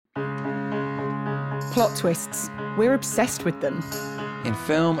Plot twists. We're obsessed with them. In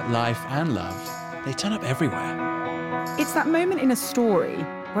film, life and love, they turn up everywhere. It's that moment in a story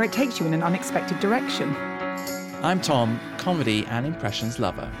where it takes you in an unexpected direction. I'm Tom, comedy and impressions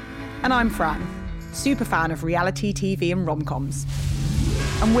lover. And I'm Fran, super fan of reality TV and rom-coms.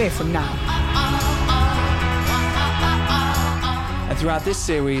 And we're from Now. And throughout this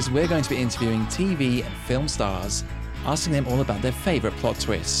series, we're going to be interviewing TV and film stars, asking them all about their favourite plot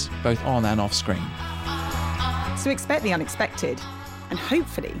twists, both on and off screen. So expect the unexpected, and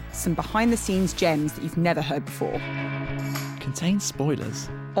hopefully some behind-the-scenes gems that you've never heard before. Contains spoilers.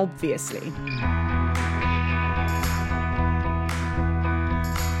 Obviously.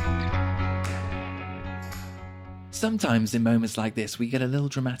 Sometimes in moments like this, we get a little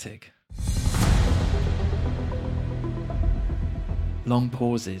dramatic. Long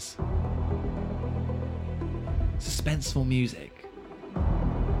pauses. Suspenseful music.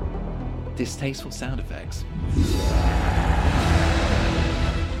 Distasteful sound effects.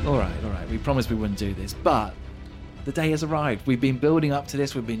 All right. We promised we wouldn't do this, but the day has arrived. We've been building up to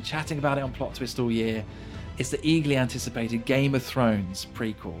this. We've been chatting about it on Plot Twist all year. It's the eagerly anticipated Game of Thrones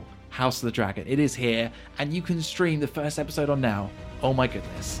prequel, House of the Dragon. It is here, and you can stream the first episode on Now. Oh my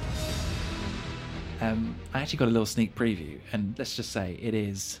goodness. I actually got a little sneak preview, and let's just say it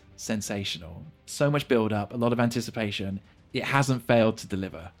is sensational. So much build-up, a lot of anticipation. It hasn't failed to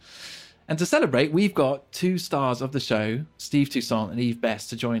deliver. And to celebrate, we've got two stars of the show, Steve Toussaint and Eve Best,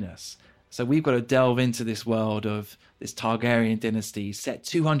 to join us. So we've got to delve into this world of this Targaryen dynasty set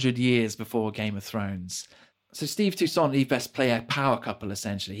 200 years before Game of Thrones. So Steve Toussaint and Eve Best play a power couple,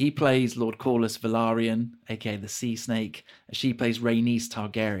 essentially. He plays Lord Corlys Velaryon, aka the Sea Snake, and she plays Rhaenys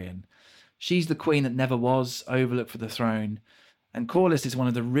Targaryen. She's the queen that never was, overlooked for the throne, and Corlys is one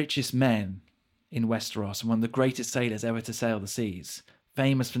of the richest men in Westeros and one of the greatest sailors ever to sail the seas,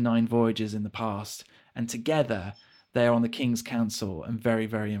 famous for 9 voyages in the past, and together they are on the King's Council and very,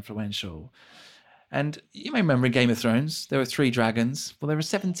 very influential. And you may remember in Game of Thrones, there were 3 dragons. Well, there were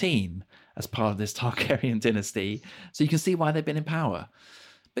 17 as part of this Targaryen dynasty, so you can see why they've been in power.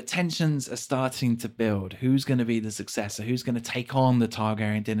 But tensions are starting to build. Who's going to be the successor? Who's going to take on the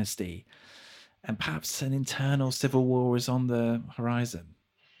Targaryen dynasty? And perhaps an internal civil war is on the horizon.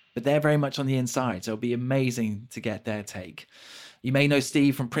 But they're very much on the inside, so it'll be amazing to get their take. You may know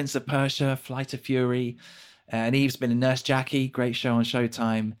Steve from Prince of Persia, Flight of Fury, and Eve's been in Nurse Jackie, great show on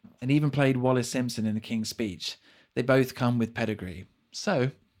Showtime, and even played Wallace Simpson in The King's Speech. They both come with pedigree. So,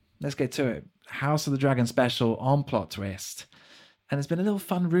 let's get to it. House of the Dragon special on Plot Twist. And there's been a little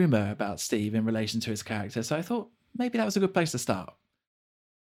fun rumour about Steve in relation to his character, so I thought maybe that was a good place to start.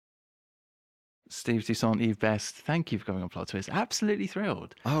 Steve Toussaint, Eve Best, thank you for coming on Plot Twist. Absolutely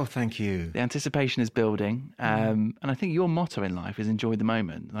thrilled. Oh, thank you. The anticipation is building. And I think your motto in life is enjoy the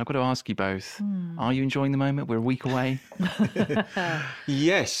moment. And I've got to ask you both, are you enjoying the moment? We're a week away.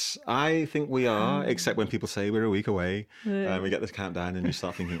 Yes, I think we are, except when people say we're a week away. We get this countdown and you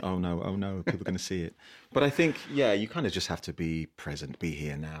start thinking, oh no, people are going to see it. But I think, you kind of just have to be present, be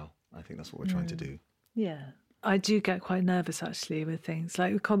here now. I think that's what we're trying to do. Yeah. I do get quite nervous, actually, with things.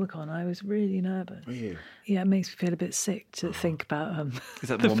 Like with Comic-Con, I was really nervous. Were you? Yeah, it makes me feel a bit sick to think about Is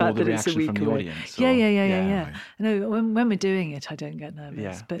that the more fact the that it's a reaction week from the away. audience? Yeah. Right. No, when we're doing it, I don't get nervous.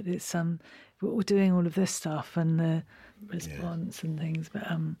 Yeah. But it's we're doing all of this stuff and the response and things. But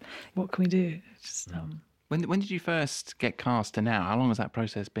what can we do? Just When did you first get cast to now? How long has that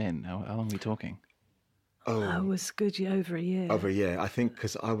process been? How long are we talking? I was good over a year. Over a year, I think,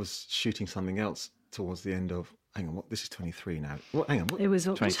 because I was shooting something else towards the end of. Hang on, this is 23 now. Hang on, what? It was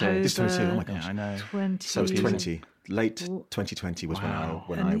October. It's 22. Oh my gosh, Yeah, I know. 20. So it was 20. Late 2020 was when I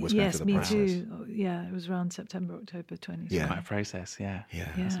was going through the process. Yes, me too. Yeah, it was around September, October 2020. Yeah. Quite a process, yeah.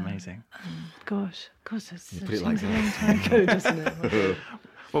 That's amazing. Gosh, that's You put it like a long time ago, doesn't it?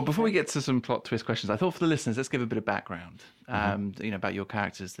 Well, before we get to some plot twist questions, I thought for the listeners, let's give a bit of background, about your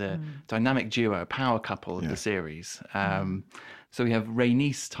characters, the dynamic duo, power couple of the series. So we have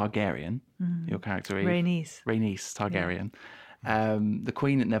Rhaenys Targaryen, your character, Eve. Rhaenys Targaryen, the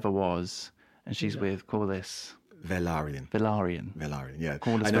queen that never was, and she's with Corlys Velaryon, yeah.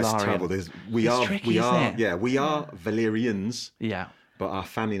 Corlys I know Velaryon. it's terrible. We are Valyrians. Yeah. But our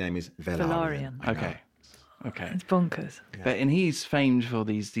family name is Velaryon. Okay. It's bonkers. Yeah. And he's famed for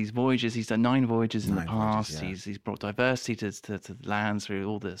these voyages. He's done 9 voyages in the past. Voyages, He's brought diversity to the lands through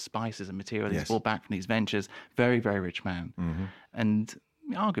all the spices and material he's brought back from these ventures. Very, very rich man. And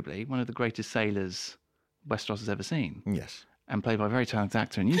arguably one of the greatest sailors Westeros has ever seen. Yes. and played by a very talented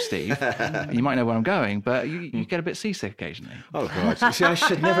actor, and you, Steve, you might know where I'm going, but you get a bit seasick occasionally. Oh, God. You see, I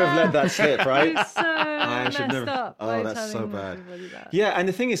should never have let that slip, right? You're so messed up. Oh, that's so bad. Yeah, and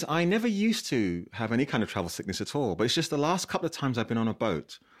the thing is, I never used to have any kind of travel sickness at all, but it's just the last couple of times I've been on a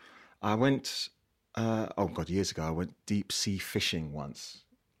boat. I went, years ago, I went deep sea fishing once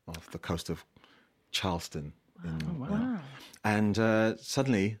off the coast of Charleston. Wow. And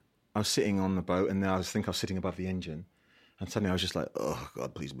suddenly I was sitting on the boat, and I was sitting above the engine. And suddenly I was just like, oh,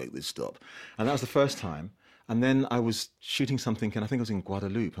 God, please make this stop. And that was the first time. And then I was shooting something, and I think it was in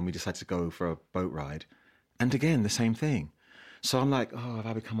Guadeloupe, and we decided to go for a boat ride. And again, the same thing. So I'm like, oh, have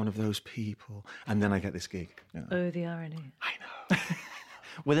I become one of those people? And then I get this gig. You know. Oh, the irony. I know.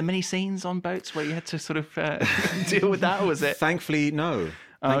 Were there many scenes on boats where you had to sort of deal with that, or was it? Thankfully, no.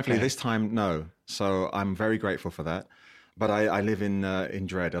 Thankfully, okay. this time, no. So I'm very grateful for that. But I live in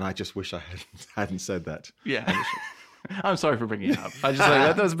dread, and I just wish I hadn't said that. Yeah. I'm sorry for bringing it up. I just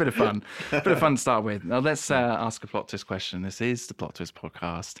that was a bit of fun. To start with. Now let's ask a plot twist question. This is the Plot Twist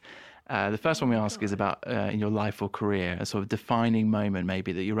podcast. The first one we ask is about in your life or career, a sort of defining moment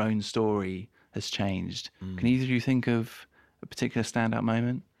maybe that your own story has changed. Can either of you think of a particular standout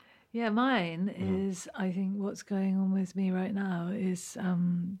moment? Yeah, mine is, I think what's going on with me right now is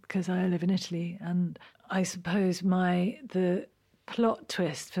because I live in Italy, and I suppose the plot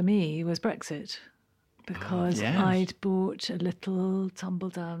twist for me was Brexit. Because I'd bought a little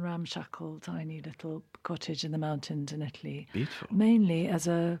tumble-down, ramshackle, tiny little cottage in the mountains in Italy. Beautiful. Mainly as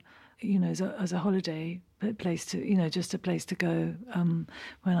a holiday place to, just a place to go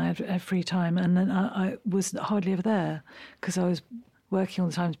when I had free time. And then I was hardly ever there because I was working all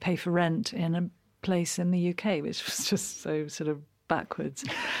the time to pay for rent in a place in the UK, which was just so sort of backwards.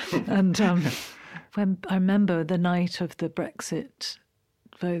 And when I remember the night of the Brexit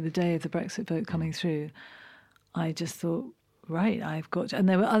vote, the day of the Brexit vote coming through, I just thought, right, I've got to, and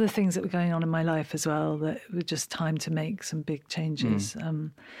there were other things that were going on in my life as well that were just time to make some big changes.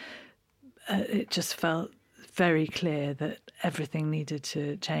 It just felt very clear that everything needed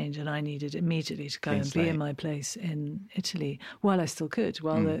to change, and I needed immediately to go and be in my place in Italy while I still could,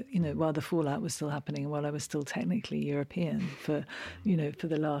 while the fallout was still happening, and while I was still technically European for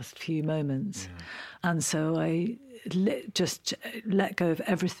the last few moments. And so I just let go of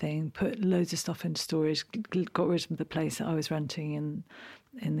everything, put loads of stuff into storage, got rid of the place that I was renting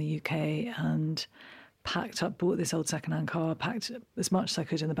in the UK, and packed up, bought this old second-hand car, packed as much as I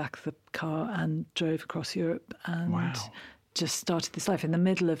could in the back of the car, and drove across Europe and just started this life in the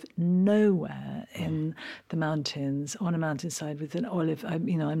middle of nowhere in the mountains, on a mountainside with an olive. I'm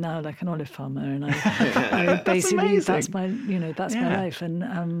now like an olive farmer, and I basically that's my life, and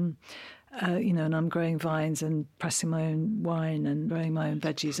and I'm growing vines and pressing my own wine and growing my own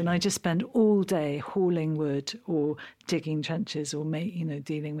veggies, and I just spend all day hauling wood or digging trenches or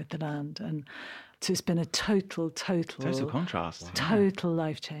dealing with the land. And so it's been a total contrast, total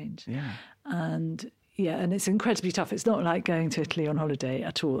life change. And it's incredibly tough. It's not like going to Italy on holiday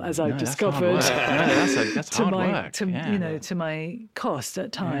at all, as I've discovered. That's hard work. To my cost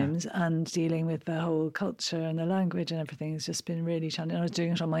at times, and dealing with the whole culture and the language and everything has just been really challenging. I was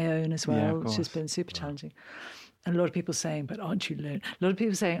doing it on my own as well, which has been super challenging. And a lot of people saying, but aren't you alone? A lot of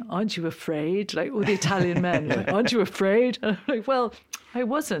people saying, aren't you afraid? Like all the Italian men, like, aren't you afraid? And I'm like, well, I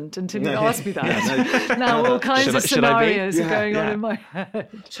wasn't until you asked me that. Now all kinds of scenarios are going on in my head.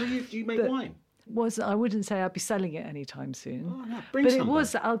 So you make wine? I wouldn't say I'd be selling it anytime soon. Oh, no, bring but some it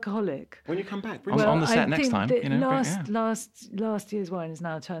was back. Alcoholic. When you come back, bring on the set I next think time. Last year's wine has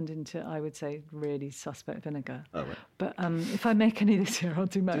now turned into, I would say, really suspect vinegar. Oh, right. But if I make any this year, I'll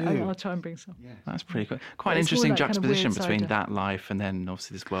try and bring some. Yeah. That's pretty cool. Quite an interesting juxtaposition between that life and then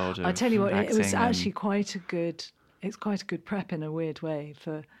obviously this world of I tell you what, it was actually and... quite a good prep in a weird way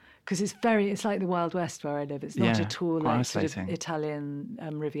because it's like the Wild West where I live. It's not at all like sort of Italian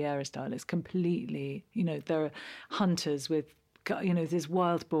Riviera style. It's completely, there are hunters with, there's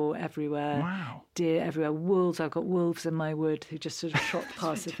wild boar everywhere, deer everywhere, wolves. I've got wolves in my wood who just sort of trot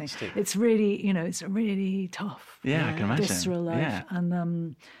past the thing. It's really, it's a really tough, I can imagine, visceral life,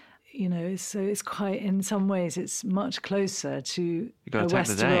 and so it's quite, in some ways, it's much closer to a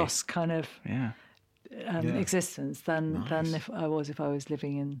Westeros kind of existence than if I was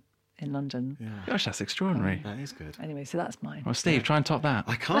living in London. Yeah. Gosh, that's extraordinary. That is good. Anyway, so that's mine. Well, Steve, try and top that.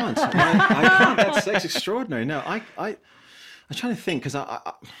 I can't. I can't. That's extraordinary. No, I'm trying to think, because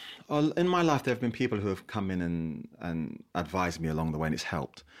in my life there have been people who have come in and advised me along the way, and it's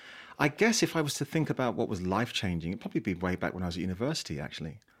helped. I guess if I was to think about what was life-changing, it'd probably be way back when I was at university,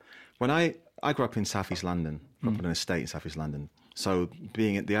 actually. When I grew up in South East London, grew up on an estate in South East London, so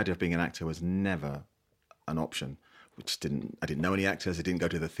the idea of being an actor was never an option. I didn't know any actors. I didn't go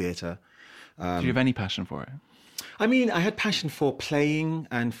to the theatre. Do you have any passion for it? I mean, I had passion for playing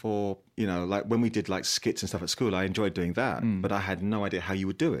and for, like when we did like skits and stuff at school, I enjoyed doing that, but I had no idea how you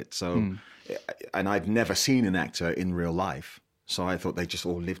would do it. So, and I'd never seen an actor in real life. So I thought they just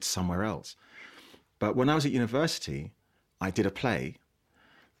all lived somewhere else. But when I was at university, I did a play,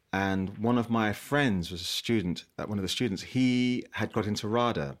 and one of my friends was a student, one of the students, he had got into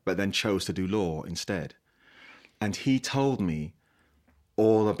RADA, but then chose to do law instead. And he told me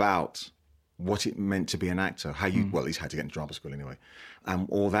all about what it meant to be an actor, how you, well, at least had to get into drama school anyway,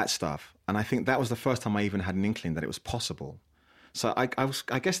 all that stuff. And I think that was the first time I even had an inkling that it was possible. So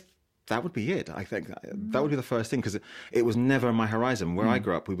I guess that would be it. I think that would be the first thing, because it was never on my horizon. Where I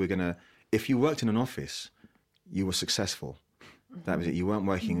grew up, we were going to, if you worked in an office, you were successful. That was it. You weren't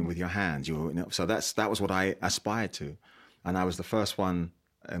working with your hands. So that was what I aspired to. And I was the first one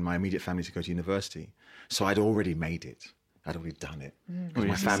in my immediate family to go to university. So I'd already made it. I'd already done it.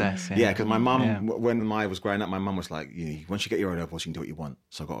 My family, because my mum, when I was growing up, my mum was like, once you get your O-levels, you can do what you want.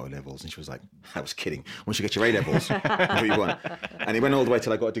 So I got O-levels, and she was like, I was kidding. Once you get your A-levels, you can do what you want. And it went all the way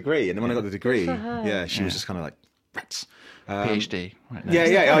till I got a degree. And then when I got the degree, she was just kind of like, rats. PhD. Right now.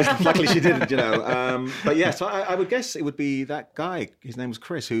 Yeah. Luckily she didn't, But yeah, so I would guess it would be that guy. His name was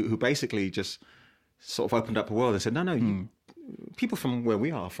Chris, who basically just sort of opened up a world and said, no, people from where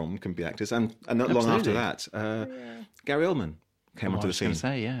we are from can be actors. And not long after that, Gary Oldman came onto the scene.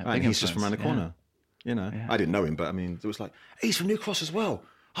 And he's just from around the corner. I didn't know him, but I mean, it was like, he's from New Cross as well.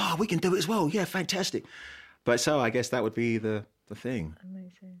 Oh, we can do it as well. Yeah, fantastic. But so I guess that would be the thing.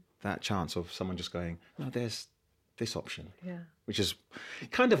 Amazing. That chance of someone just going, no, there's this option, which is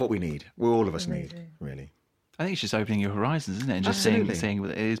kind of what we need. All of us need, really. I think it's just opening your horizons, isn't it? And just seeing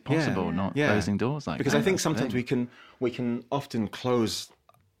that it is possible, not closing doors like because that. I think sometimes we can often close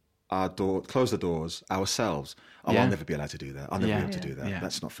the doors ourselves. Oh, I'll never be allowed to do that. I'll never be able to do that.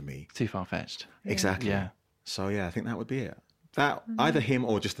 That's not for me. Too far-fetched. Exactly. Yeah. So I think that would be it. That either him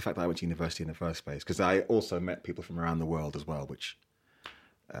or just the fact that I went to university in the first place, because I also met people from around the world as well, which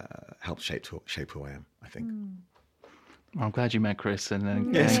helped shape who I am, I think. Well, I'm glad you met Chris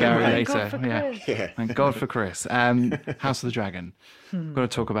and Yes. Gary Thank later. God for Chris. Yeah. Thank God for Chris. House of the Dragon. Got to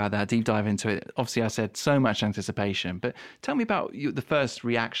talk about that, deep dive into it. Obviously, I said so much anticipation, but tell me about the first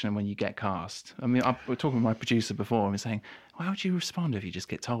reaction when you get cast. I mean, we were talking with my producer before and we're saying, how would you respond if you just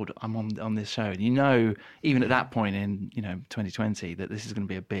get told I'm on this show? And even at that point in 2020, that this is going to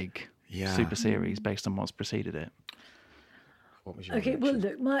be a big super series based on what's preceded it. What was your Okay,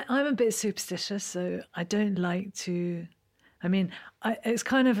 reaction? well, look, I'm a bit superstitious, so I don't like to. I mean, it's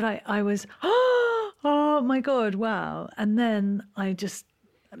kind of like I was, oh my God, wow. And then I just,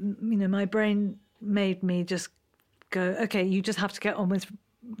 my brain made me just go, okay, you just have to get on with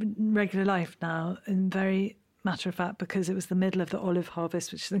regular life now, and very matter of fact, because it was the middle of the olive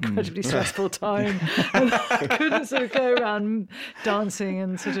harvest, which is an incredibly stressful time. And I couldn't sort of go around dancing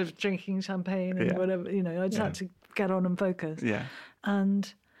and sort of drinking champagne and whatever, I just had to get on and focus. Yeah.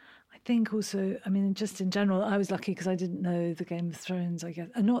 And I think also, I mean, just in general, I was lucky because I didn't know the Game of Thrones, I guess.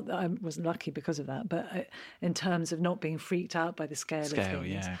 And not that I wasn't lucky because of that, but in terms of not being freaked out by the scale of things.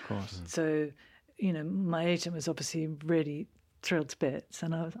 Yeah, of course. So, my agent was obviously really thrilled to bits.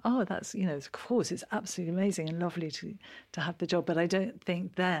 And I was, that's, of course, it's absolutely amazing and lovely to have the job. But I don't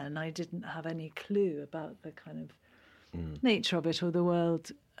think then I didn't have any clue about the kind of nature of it or the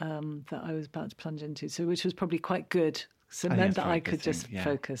world that I was about to plunge into. So, which was probably quite good. So it meant that I could just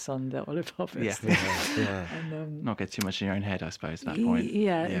focus on the olive harvest. Yeah. And, not get too much in your own head, I suppose, at that point.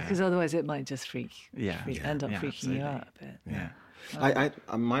 Yeah, because otherwise it might just end up freaking absolutely. you out a bit. Yeah.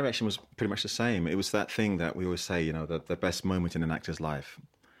 My reaction was pretty much the same. It was that thing that we always say, that the best moment in an actor's life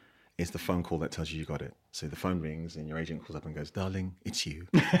is the phone call that tells you got it. So the phone rings and your agent calls up and goes, darling, it's you.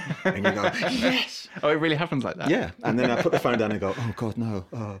 And you go, yes. Oh, it really happens like that? Yeah. And then I put the phone down and go, oh, God, no.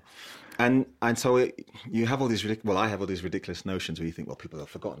 Oh. And so you have all these, I have all these ridiculous notions where you think, well, people have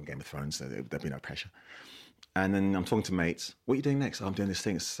forgotten Game of Thrones, so there'll be no pressure. And then I'm talking to mates, what are you doing next? Oh, I'm doing this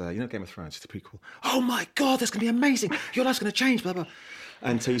thing. It's, Game of Thrones, it's pretty cool. Oh my God, that's going to be amazing. Your life's going to change, blah, blah.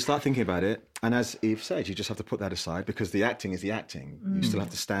 And so you start thinking about it. And as Eve said, you just have to put that aside because the acting is the acting. You still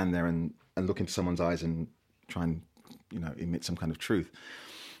have to stand there and look into someone's eyes and try and, emit some kind of truth.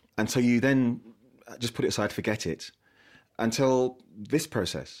 And so you then just put it aside, forget it. Until this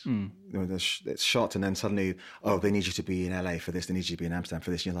process, it's shot, and then suddenly, they need you to be in LA for this, they need you to be in Amsterdam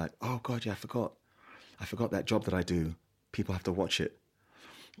for this. And you're like, oh God, yeah, I forgot that job that I do. People have to watch it.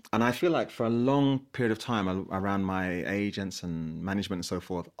 And I feel like for a long period of time around my agents and management and so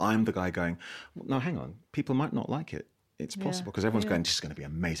forth, I'm the guy going, well, no, hang on, people might not like it. it's possible because everyone's going, this is going to be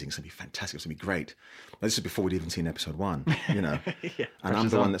amazing, it's going to be fantastic, it's going to be great. Now, this is before we'd even seen episode 1, you know. And I'm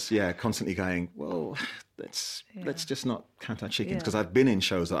the one that's constantly going, well, let's just not count our chickens, because I've been in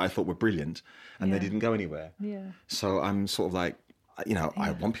shows that I thought were brilliant and they didn't go anywhere. So I'm sort of like, you know,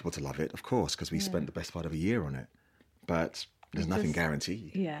 I want people to love it, of course, because we spent the best part of a year on it, but there's nothing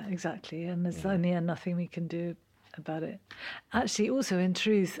guaranteed. Yeah, exactly. And there's in the end nothing we can do about it. Actually, also in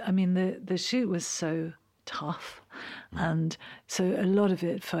truth, I mean, the shoot was so tough, and so a lot of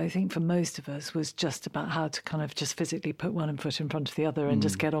it, I think for most of us, was just about how to kind of just physically put one foot in front of the other and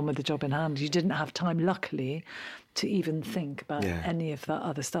just get on with the job in hand. You didn't have time, luckily, to even think about any of that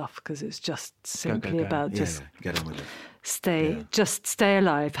other stuff, because it's just simply about just get on with it. Stay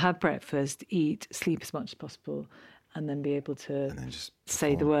alive, have breakfast, eat, sleep as much as possible, and then be able to just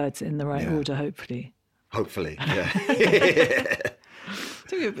say the words in the right order, hopefully. Hopefully, yeah.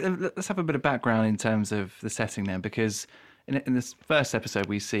 So let's have a bit of background in terms of the setting then, because in this first episode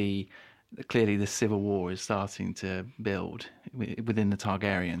we see that clearly the civil war is starting to build within the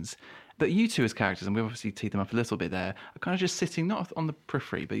Targaryens. But you two as characters, and we've obviously teed them up a little bit there, are kind of just sitting, not on the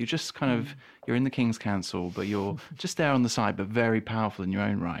periphery, but you're just kind of, you're in the King's Council, but you're just there on the side, but very powerful in your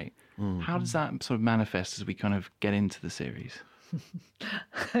own right. How does that sort of manifest as we kind of get into the series?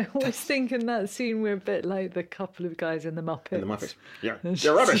 I always think in that scene we're a bit like the couple of guys in the Muppets. In the Muppets, yeah.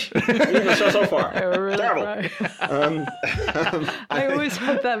 They're rubbish. Even so far. Really terrible. I always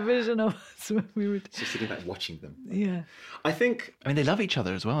had that vision of us when we would just sitting back watching them. Yeah. I think. I mean, they love each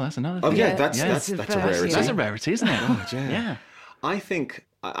other as well. That's another thing. Oh yeah, that's a rarity. That's a rarity, isn't it? Oh, yeah. I think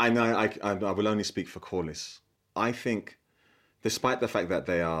I will only speak for Corlys. I think, despite the fact that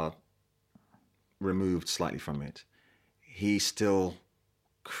they are removed slightly from it, he still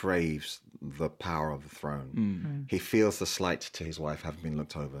craves the power of the throne. He feels the slight to his wife having been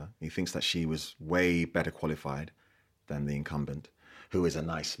looked over. He thinks that she was way better qualified than the incumbent, who is a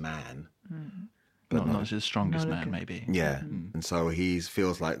nice man. But not the strongest man, maybe. Yeah. And so he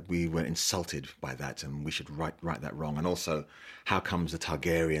feels like we were insulted by that and we should right that wrong. And also, how comes the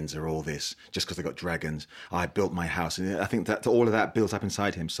Targaryens are all this just because they got dragons? I built my house. And I think that all of that builds up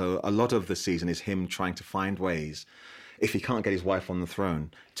inside him. So a lot of the season is him trying to find ways, if he can't get his wife on the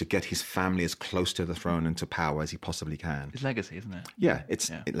throne, to get his family as close to the throne and to power as he possibly can. His legacy, isn't it? Yeah,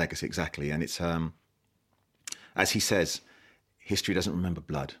 it's legacy, exactly. And it's, as he says, history doesn't remember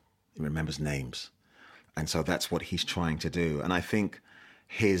blood. It remembers names. And so that's what he's trying to do. And I think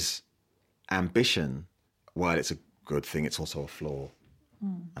his ambition, while it's a good thing, it's also a flaw,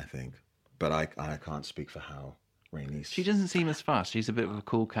 I think. But I can't speak for how Rhaenys... She doesn't seem as fast. She's a bit of a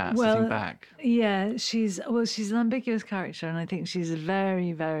cool cat sitting back. Yeah, she's an ambiguous character, and I think she's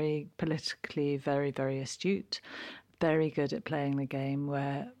very, very politically very, very astute, very good at playing the game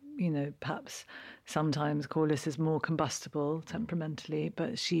where, you know, perhaps sometimes Corlys is more combustible temperamentally,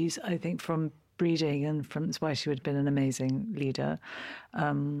 but she's, I think, from breeding and that's why she would have been an amazing leader.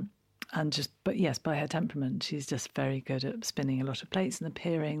 But yes, by her temperament, she's just very good at spinning a lot of plates and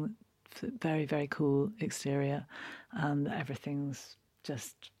appearing very, very cool exterior, and everything's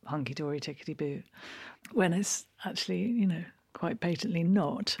just hunky-dory, tickety-boo, when it's actually, you know, quite patently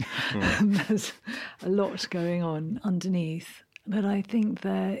not. There's a lot going on underneath. But I think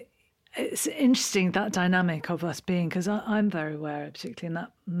that it's interesting, that dynamic of us being, because I'm very aware, particularly in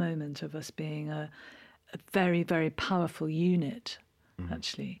that moment, of us being a very, very powerful unit,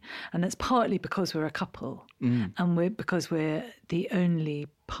 actually. And it's partly because we're a couple, and because we're the only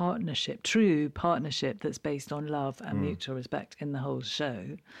true partnership that's based on love and mutual respect in the whole show,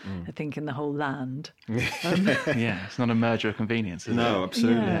 I think in the whole land. It's not a merger of convenience, is it? No,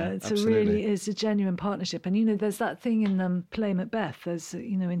 absolutely. Yeah, it's a genuine partnership. And, you know, there's that thing in Play Macbeth, there's,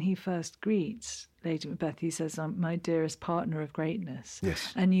 you know, when he first greets Lady Macbeth, he says, "I'm my dearest partner of greatness."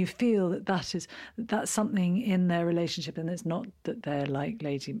 Yes. And you feel that's something in their relationship, and it's not that they're not like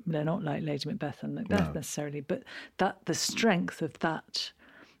Lady Macbeth and Macbeth necessarily, but that the strength of that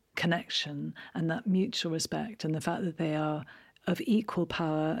connection and that mutual respect and the fact that they are of equal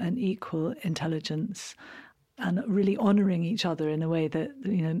power and equal intelligence and really honouring each other in a way that,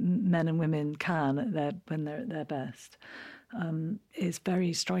 you know, men and women can when they're at their best, is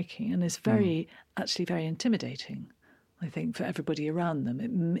very striking and is actually very intimidating, I think, for everybody around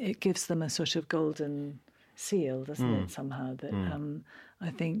them. It gives them a sort of golden seal, doesn't it, somehow, that I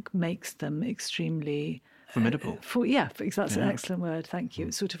think makes them extremely... formidable. That's an excellent word, thank you.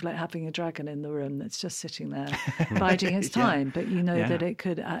 It's sort of like having a dragon in the room that's just sitting there biding its time, but you know that it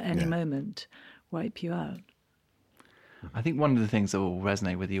could at any moment wipe you out. I think one of the things that will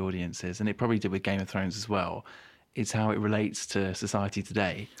resonate with the audiences, and it probably did with Game of Thrones as well, is how it relates to society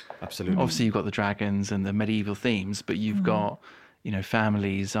today. Absolutely. Obviously, you've got the dragons and the medieval themes, but you've got,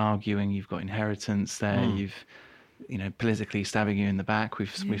 families arguing. You've got inheritance there. You've, politically stabbing you in the back.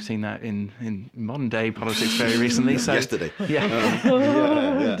 We've seen that in modern day politics very recently. So Yesterday.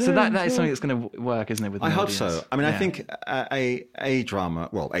 Yeah. So that is something that's going to work, isn't it? With I hope audience? so. I mean, I think a drama,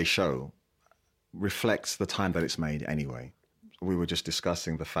 a show, reflects the time that it's made anyway. We were just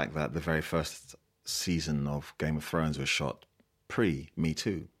discussing the fact that the very first season of Game of Thrones was shot pre-Me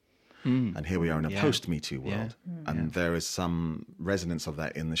Too. And here we are in a post-Me Too world. And there is some resonance of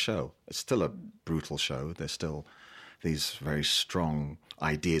that in the show. It's still a brutal show. There's still these very strong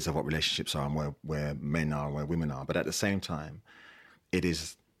ideas of what relationships are and where men are and where women are. But at the same time, it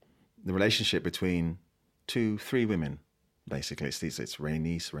is the relationship between 3 women, basically. It's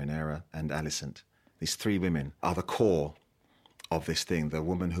Rhaenys, Rhaenyra, and Alicent. These 3 women are the core of this thing. The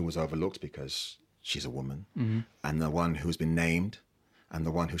woman who was overlooked because she's a woman, and the one who's been named, and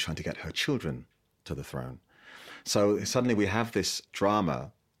the one who's trying to get her children to the throne. So suddenly we have this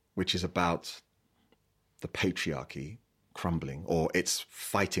drama which is about the patriarchy crumbling, or it's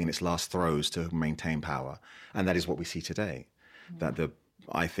fighting in its last throes to maintain power. And that is what we see today. That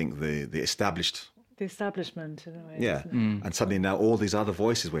I think the established... The establishment, in a way. Yeah. And suddenly now all these other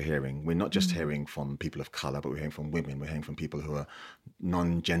voices we're hearing, we're not just hearing from people of colour, but we're hearing from women, we're hearing from people who are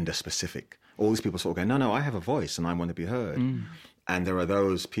non-gender specific. All these people sort of go, no, I have a voice and I want to be heard. And there are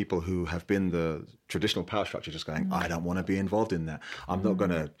those people who have been the traditional power structure just going, I don't want to be involved in that. I'm not going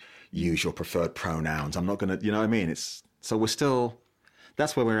to use your preferred pronouns. I'm not going to, you know what I mean? So we're still,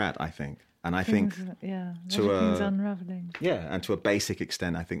 that's where we're at, I think. And I think everything's unravelling. Yeah, and to a basic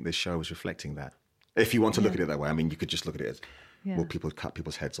extent, I think this show is reflecting that. If you want to look at it that way, I mean, you could just look at it as, well, people cut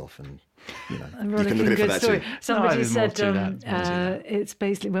people's heads off and, you can look at it for that too. Somebody said it's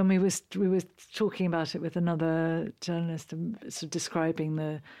basically, when we were talking about it with another journalist, sort of describing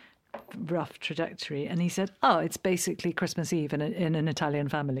the rough trajectory, and he said, it's basically Christmas Eve in an Italian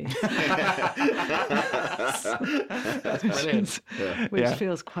family. Which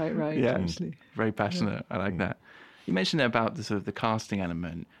feels quite right, actually. Very passionate. I like that. You mentioned there about the sort of the casting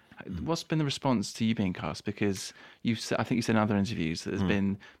element. What's been the response to you being cast? Because I think you said in other interviews that there's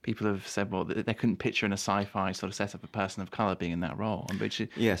been people who have said, well, that they couldn't picture in a sci-fi sort of setup a person of colour being in that role, which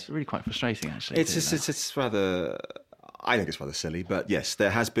is really quite frustrating, actually. It's rather, I think it's rather silly, but yes, there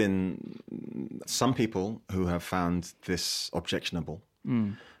has been some people who have found this objectionable.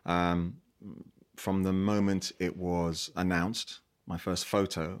 From the moment it was announced, my first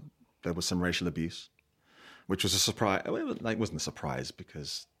photo, there was some racial abuse, which was a surprise. It wasn't a surprise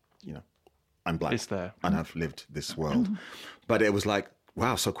because, I'm black it's there. and I've lived this world. But it was like,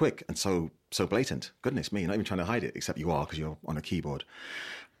 wow, so quick and so blatant. Goodness me, you're not even trying to hide it, except you are because you're on a keyboard.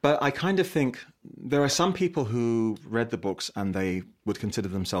 But I kind of think there are some people who read the books and they would consider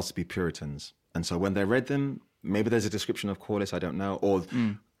themselves to be Puritans. And so when they read them, maybe there's a description of Corliss, I don't know,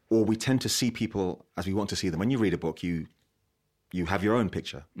 or we tend to see people as we want to see them. When you read a book, you have your own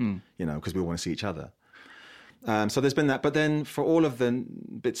picture, because we want to see each other. So there's been that. But then for all of the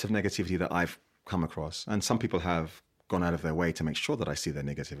bits of negativity that I've come across, and some people have gone out of their way to make sure that I see their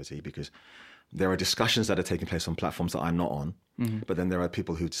negativity, because there are discussions that are taking place on platforms that I'm not on. But then there are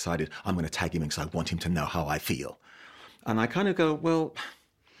people who decided, I'm going to tag him in because I want him to know how I feel. And I kind of go, well,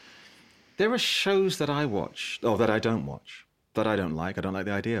 there are shows that I watch, or that I don't watch, that I don't like. I don't like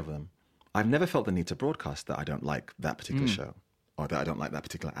the idea of them. I've never felt the need to broadcast that I don't like that particular show, or that I don't like that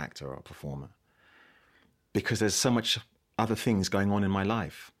particular actor or performer. Because there's so much other things going on in my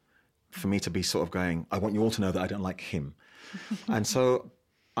life for me to be sort of going, I want you all to know that I don't like him. And so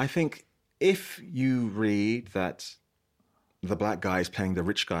I think if you read that the black guy is playing the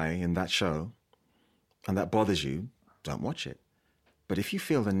rich guy in that show and that bothers you, don't watch it. But if you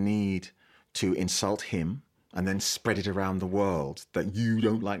feel the need to insult him and then spread it around the world that you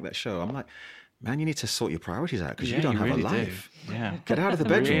don't like that show, I'm like, man, you need to sort your priorities out because you don't have really a life. Do. Yeah. Get out of the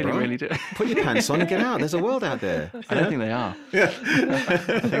bedroom, bro. Really do. Put your pants on and get out. There's a world out there. I don't think they are. I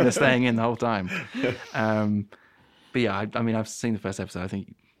think they're staying in the whole time. But yeah, I mean, I've seen the first episode. I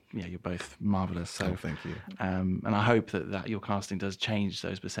think, you're both marvellous. So thank you. And I hope that your casting does change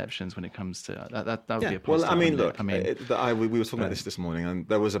those perceptions when it comes to that would be a positive. Well, I mean, look, we we were talking about this morning, and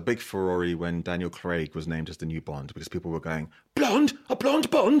there was a big furore when Daniel Craig was named as the new Bond because people were going, blonde, a blonde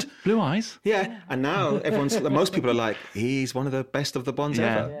Bond, blue eyes. Yeah, and now most people are like, he's one of the best of the Bonds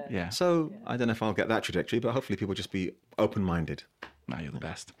ever. Yeah. So I don't know if I'll get that trajectory, but hopefully people just be open-minded. No, you're the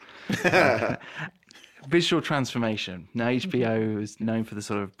best. visual transformation. Now, HBO is known for the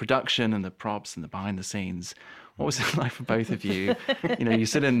sort of production and the props and the behind the scenes. What was it like for both of you? You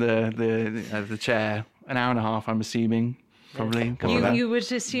sit in the chair, an hour and a half, I'm assuming, probably. You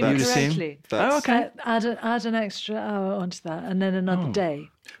would assume correctly. Oh, okay. Add an extra hour onto that, and then another day.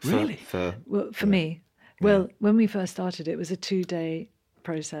 Really? For me. Well, when we first started, it was a 2-day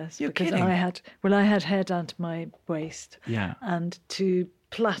process. You're because kidding. I had hair down to my waist. Yeah. And to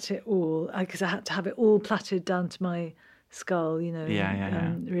plait it all, because I had to have it all plaited down to my skull,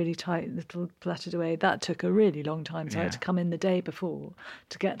 really tight, little plaited away. That took a really long time, so I had to come in the day before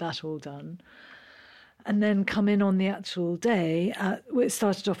to get that all done. And then come in on the actual day. It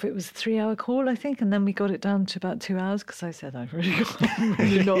started off, it was a 3-hour call, I think, and then we got it down to about 2 hours because I said, I'm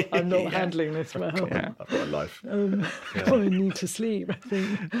not handling this well. I've got a life. I need to sleep, I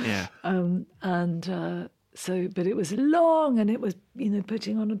think. Yeah. But it was long, and it was,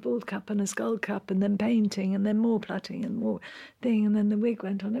 putting on a bald cap and a skull cap, and then painting, and then more plaiting, and more thing, and then the wig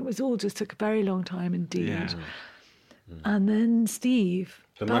went on. It was all just took a very long time indeed. Yeah. And then Steve,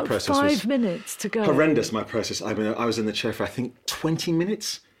 But my about process 5 was minutes to go. Horrendous, my process. I mean, I was in the chair for, I think, 20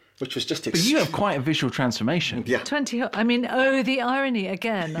 minutes, which was just But you have quite a visual transformation. Yeah. 20. I mean, the irony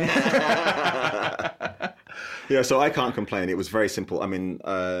again. Yeah, so I can't complain. It was very simple. I mean,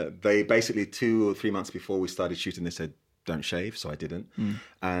 they basically 2 or 3 months before we started shooting, they said, don't shave, so I didn't.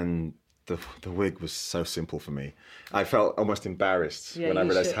 And the wig was so simple for me. I felt almost embarrassed when I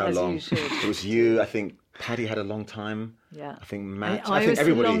realised how long. It was you, I think Paddy had a long time. Yeah. I think Matt. I think was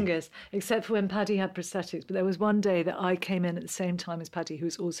everybody. the longest, except for when Paddy had prosthetics. But there was one day that I came in at the same time as Paddy, who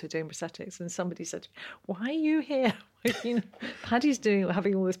was also doing prosthetics, and somebody said, "Why are you here? Paddy's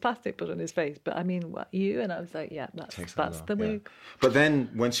having all this plastic put on his face, but I mean, what, you?" And I was like, "Yeah, that's the wig." But then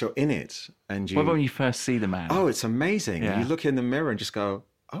once you're in it, and you. What about when you first see the man? Oh, it's amazing. Yeah. You look in the mirror and just go,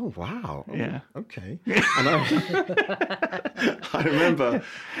 oh, wow. Oh, Yeah. Okay. And I remember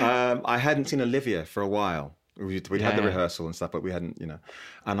I hadn't seen Olivia for a while. We'd had the rehearsal and stuff, but we hadn't,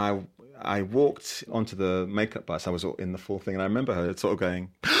 And I walked onto the makeup bus. I was in the full thing, and I remember her sort of going,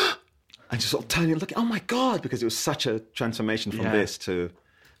 and just sort of turning and looking, oh my God, because it was such a transformation from this to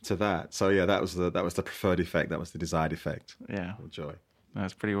that. So yeah, that was the preferred effect. That was the desired effect. Yeah. Joy.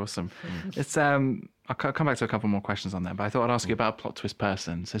 That's pretty awesome. It's I'll come back to a couple more questions on that, but I thought I'd ask you about a plot twist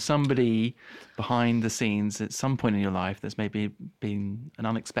person. So somebody behind the scenes at some point in your life that's maybe been an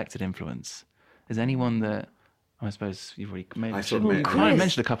unexpected influence. Is anyone that, I suppose you've already mentioned, you kind of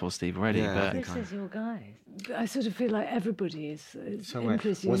mentioned a couple, Steve, already. Yeah, but This is your guys. I sort of feel like everybody is So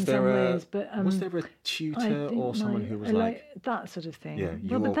influenced you was in there some ways. But was there a tutor or someone who was like that sort of thing? Yeah,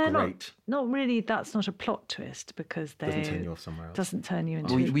 well, but they're great. not really. That's not a plot twist because they Doesn't turn you off somewhere else. Doesn't turn you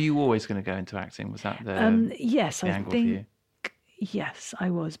into. were you always going to go into acting? Was that the Yes, the I angle think. for you? Yes, I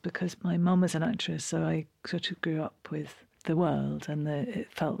was, because my mum was an actress, so I sort of grew up with the world, and it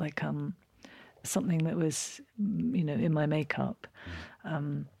felt like something that was, in my makeup.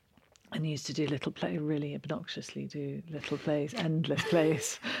 And used to do really obnoxiously do little plays, endless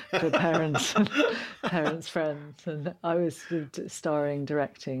plays for parents, friends. And I was starring,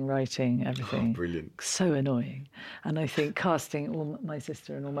 directing, writing, everything. Oh, brilliant. So annoying. And I think casting all my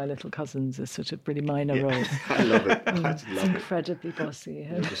sister and all my little cousins as sort of really minor roles. I love it. I just It's love it. incredibly bossy.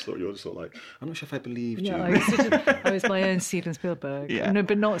 You're just sort of like, I'm not sure if I believed you. I was my own Steven Spielberg. Yeah. No,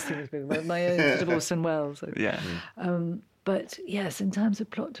 but not Steven Spielberg. My own sort of Orson Welles. Yeah. But yes, in terms of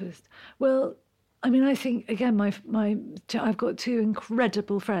plot twist, well, I mean, I think again, I've got 2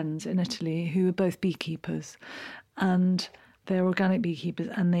 incredible friends in Italy who are both beekeepers, and they're organic beekeepers,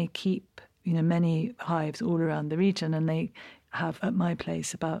 and they keep many hives all around the region, and they have at my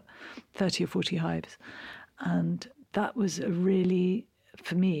place about 30 or 40 hives, and that was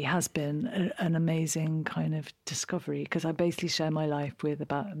for me, has been an amazing kind of discovery, because I basically share my life with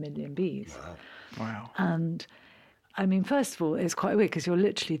about 1 million bees. Wow. And I mean, first of all, it's quite weird because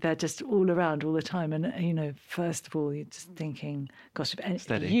they're just all around all the time. And, first of all, you're just thinking, gosh,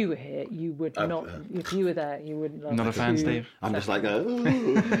 if you were here, you would not, if you were there, you wouldn't love Not a fan, Steve? I'm just like,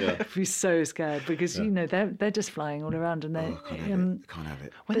 yeah. I'd be so scared because, they're just flying all around and they can't have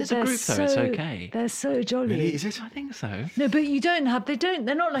it. When there's a group, though, it's okay. They're so jolly. Really? Is it? I think so. No, but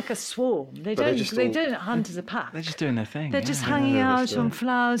they're not like a swarm. They don't hunt as a pack. They're just doing their thing. They're just hanging out on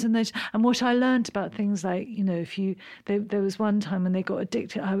flowers, and what I learned about things like, if you there was one time when they got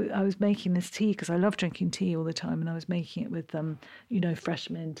addicted. I was making this tea because I love drinking tea all the time, and I was making it with fresh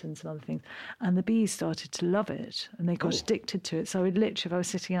mint and some other things. And the bees started to love it, and they got addicted to it. So I would literally, if I was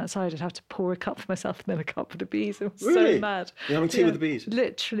sitting outside, I'd have to pour a cup for myself and then a cup for the bees. It was Really? so mad. You're having tea with the bees?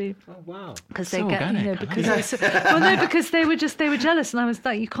 Literally. Oh wow! Because So they get, organic. because they were jealous, and I was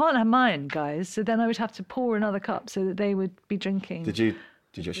like, you can't have mine, guys. So then I would have to pour another cup so that they would be drinking. Did you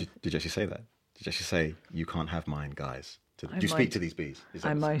actually say that? Did you actually say you can't have mine, guys? Do you speak to these bees?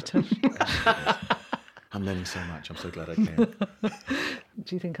 I might have. I'm learning so much. I'm so glad I came.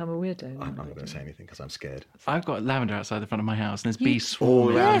 Do you think I'm a weirdo? I'm not going to say anything because I'm scared. I've got lavender outside the front of my house, and there's bees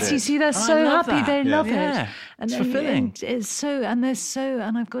swarming around Yes, it. you see, they're I so love happy. that. They love Yeah. it, and It's fulfilling.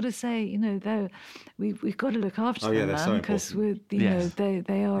 And I've got to say, we've got to look after Oh, yeah, them, they're so man, because important.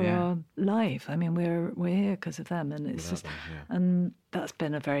 they are Yeah. our life. I mean, we're here because of them, and it's just, and that's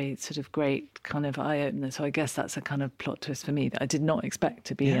been a very sort of great kind of eye opener. So I guess that's a kind of plot twist for me that I did not expect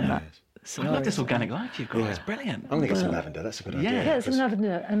to be in that. I Scenario. love this organic life you've got. Yeah. It's brilliant. I'm going to get some lavender. That's a good idea. Get some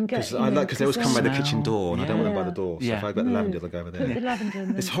lavender and get. Because they always come by the kitchen door, and I don't want them by the Yeah. door. So Yeah. if I get the lavender, they'll go over Put there. the lavender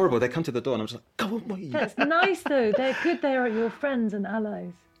in. It's horrible. They come to the door, and I'm just like, go away. That's nice though. They're good. They are your friends and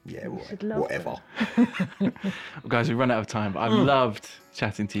allies. Yeah, You should love whatever. Well, guys, we've run out of time, but I've loved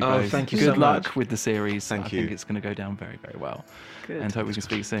chatting to you Oh, both. thank you Good so luck much. with the series. Thank I you. think it's going to go down very, very well. Good. And hope we can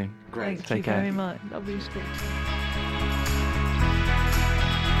speak soon. Great. Thank Take you care. very much. Lovely to speak to you.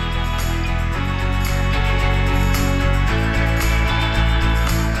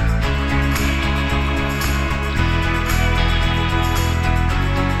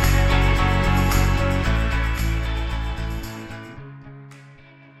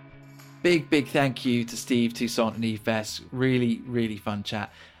 Big thank you to Steve, Toussaint and Eve Best. Really, really fun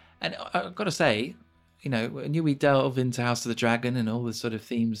chat. And I've got to say, when we delve into House of the Dragon and all the sort of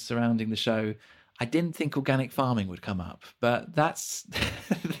themes surrounding the show, I didn't think organic farming would come up. But that's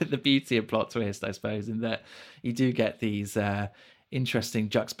the beauty of plot twist, I suppose, in that you do get these interesting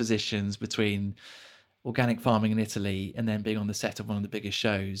juxtapositions between organic farming in Italy and then being on the set of one of the biggest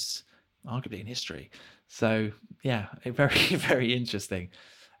shows, arguably in history. So, yeah, very, very interesting.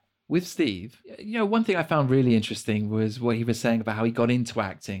 With Steve, one thing I found really interesting was what he was saying about how he got into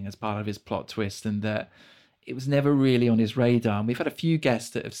acting as part of his plot twist, and that it was never really on his radar. And we've had a few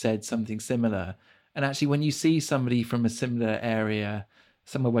guests that have said something similar. And actually, when you see somebody from a similar area,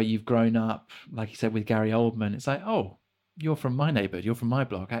 somewhere where you've grown up, like he said with Gary Oldman, it's like, oh, you're from my neighborhood, you're from my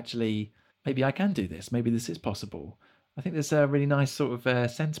block. Actually, maybe I can do this. Maybe this is possible. I think there's a really nice sort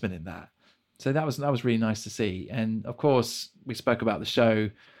of sentiment in that. So that was really nice to see. And of course, we spoke about the show.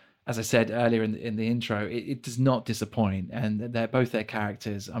 As I said earlier in the intro, it does not disappoint, and they're both their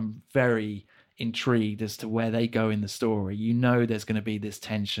characters. I'm very intrigued as to where they go in the story. There's going to be this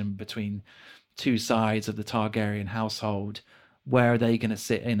tension between two sides of the Targaryen household. Where are they going to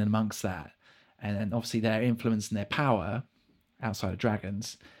sit in amongst that? And obviously their influence and their power outside of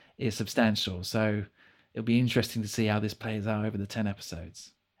dragons is substantial. So it'll be interesting to see how this plays out over the 10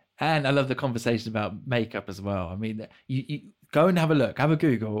 episodes. And I love the conversation about makeup as well. I mean, you go and have a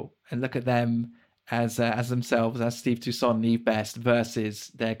Google and look at them as themselves, as Steve Toussaint and Eve Best versus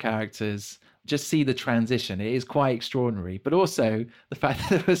their characters. Just see the transition. It is quite extraordinary. But also the fact that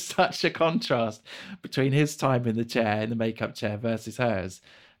there was such a contrast between his time in the makeup chair versus hers.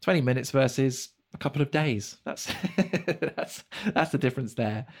 20 minutes versus a couple of days. That's the difference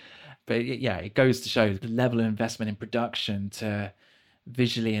there. But yeah, it goes to show the level of investment in production to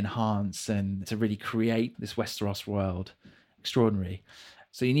visually enhance and to really create this Westeros world. Extraordinary.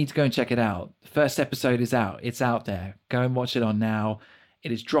 So you need to go and check it out. The first episode is out. It's out there. Go and watch it on now.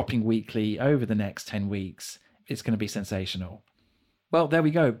 It is dropping weekly over the next 10 weeks. It's going to be sensational. Well, there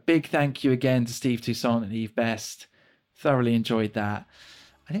we go. Big thank you again to Steve Toussaint and Eve Best. Thoroughly enjoyed that.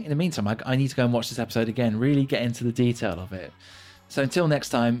 I think in the meantime, I need to go and watch this episode again, really get into the detail of it. So until next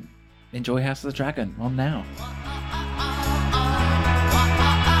time, enjoy House of the Dragon on Now.